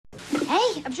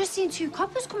Hey, I've just seen 2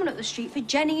 coppers coming up the street for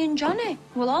Jenny and Johnny.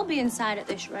 We'll all be inside at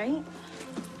this rate.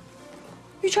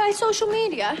 You tried social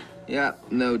media? Yeah,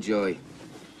 no joy.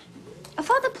 I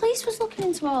thought the police was looking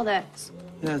into all this.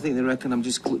 Yeah, I think they reckon I'm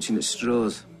just clutching at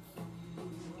straws.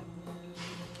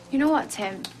 You know what,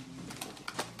 Tim?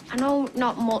 I know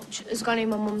not much has gone in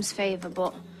my mum's favour,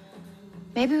 but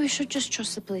maybe we should just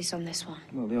trust the police on this one.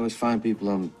 Well, they always find people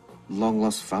on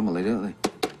long-lost family, don't they?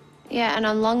 Yeah, and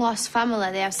on Long Lost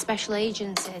Family, they have special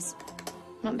agencies.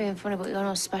 Not being funny, but you're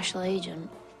no special agent.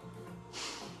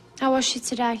 How was she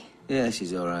today? Yeah,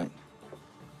 she's all right.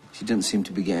 She doesn't seem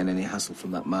to be getting any hassle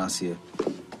from that Marcia.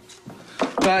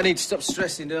 But I need to stop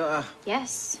stressing, don't I?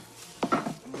 Yes.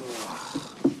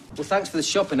 Well, thanks for the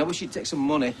shopping. I wish you'd take some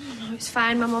money. No, it's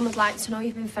fine. My mum would like to know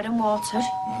you've been fed and watered.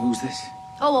 Who's this?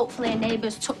 Oh, hopefully our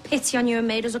neighbours took pity on you and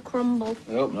made us a crumble.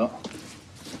 I hope not.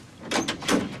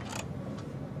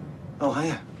 Oh,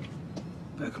 hiya.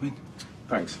 Better come in.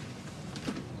 Thanks.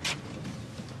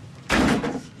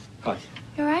 Hi.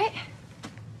 You all right?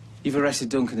 You've arrested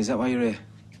Duncan, is that why you're here?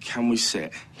 Can we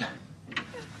sit? Yeah.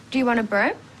 Do you want a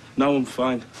brew? No, I'm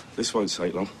fine. This won't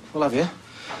take long. Well, have you?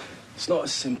 It's not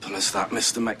as simple as that,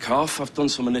 Mr. Metcalfe. I've done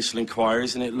some initial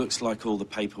inquiries and it looks like all the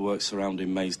paperwork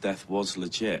surrounding May's death was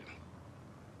legit.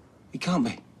 It can't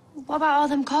be. What about all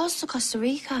them calls to Costa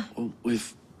Rica? Well,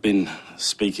 we've been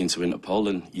speaking to Interpol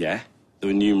and, yeah, there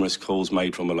were numerous calls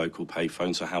made from a local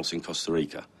payphone to a house in Costa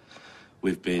Rica.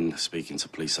 We've been speaking to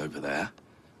police over there.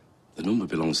 The number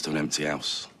belongs to an empty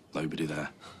house. Nobody there.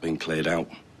 Been cleared out.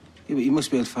 Yeah, but you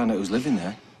must be able to find out who's living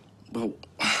there. Well,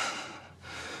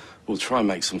 we'll try and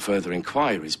make some further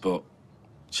inquiries, but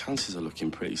chances are looking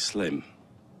pretty slim.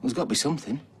 There's got to be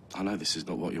something. I know this is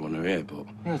not what you want to hear, but...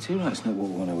 Yeah, too right, it's not what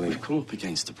we want to hear. We've come up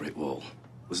against a brick wall.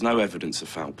 There's no evidence of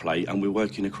foul play, and we're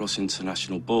working across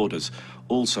international borders.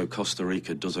 Also, Costa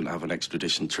Rica doesn't have an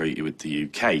extradition treaty with the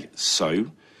UK, so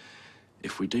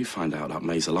if we do find out that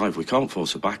May's alive, we can't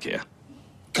force her back here.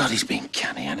 God, he's being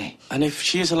canny, hasn't he? And if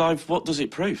she is alive, what does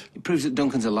it prove? It proves that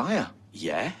Duncan's a liar.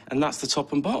 Yeah, and that's the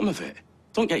top and bottom of it.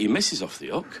 Don't get your missus off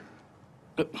the hook.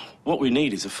 But what we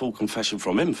need is a full confession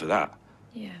from him for that.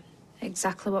 Yeah,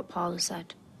 exactly what Paula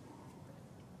said.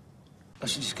 I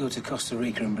should just go to Costa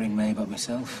Rica and bring May back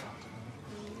myself.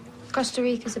 Costa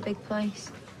Rica's a big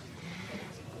place.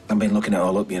 I've been looking it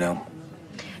all up, you know.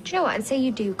 Do you know what? I'd say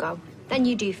you do go. Then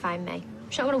you do find May.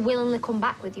 She's not going to willingly come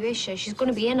back with you, is she? She's going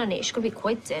to be in on it. She's going to be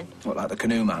quids in. What, like the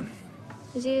canoe man?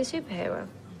 Is he a superhero?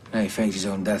 Yeah, he faked his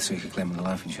own death so he could claim the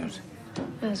life insurance.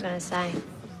 I was going to say,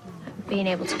 being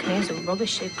able to canoe is a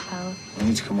rubbish superpower. We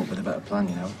need to come up with a better plan,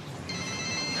 you know.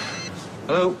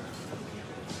 Hello?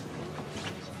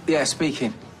 Yeah,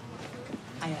 speaking.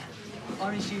 Hiya.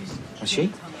 Orange juice. Is she?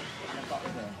 Is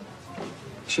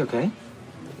she okay?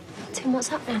 Tim, what's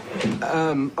happening?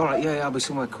 All right, yeah, I'll be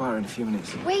somewhere quieter in a few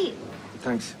minutes. Wait.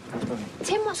 Thanks. Thanks, buddy.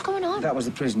 Tim, what's going on? That was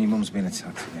the prison. Your mum's been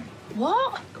attacked again.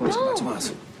 What? Come on, no. back to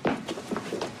us. How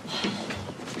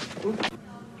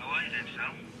are you then,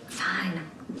 Sal? Fine,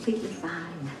 I'm completely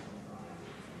fine.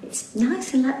 It's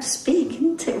nice and let to speak,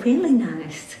 isn't it? Really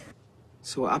nice.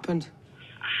 So what happened?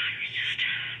 It's just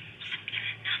something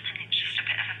and nothing. It's just a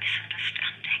bit of a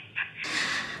misunderstanding.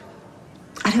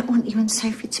 But I don't want you and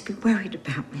Sophie to be worried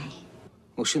about me.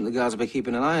 Well, shouldn't the guards be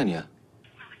keeping an eye on you? Well,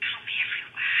 they can't be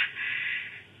everywhere.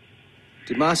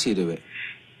 Did Marcia do it?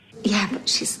 Yeah, but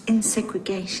she's in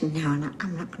segregation now, and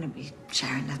I'm not going to be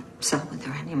sharing a cell with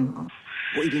her anymore.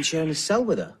 What, you been sharing a cell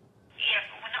with her? Yeah,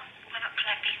 but we're not going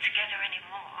to be together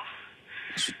anymore.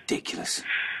 That's ridiculous.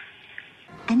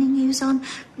 Any news on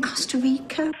Costa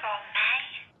Rica? Or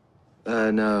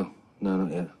May? No,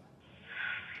 not yet. No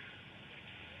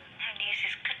news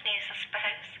is good news, I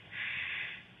suppose.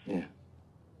 Yeah.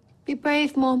 Be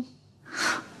brave, Mum.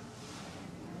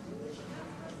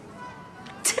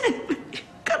 Tim, you've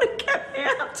got to get me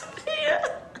out of here.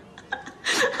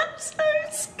 I'm so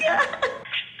scared.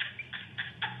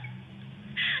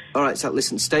 All right, so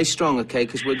listen, stay strong, OK?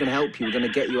 Because we're going to help you. We're going to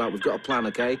get you out. We've got a plan,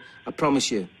 OK? I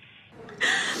promise you.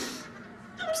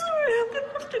 I'm sorry, I'm going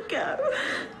to have to go.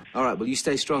 All right, well, you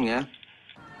stay strong, yeah?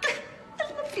 I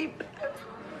love you both.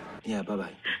 Yeah,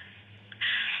 bye-bye.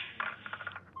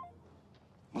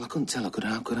 Well, I couldn't tell her, could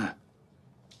I?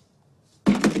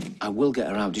 I will get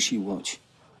her out, just you watch.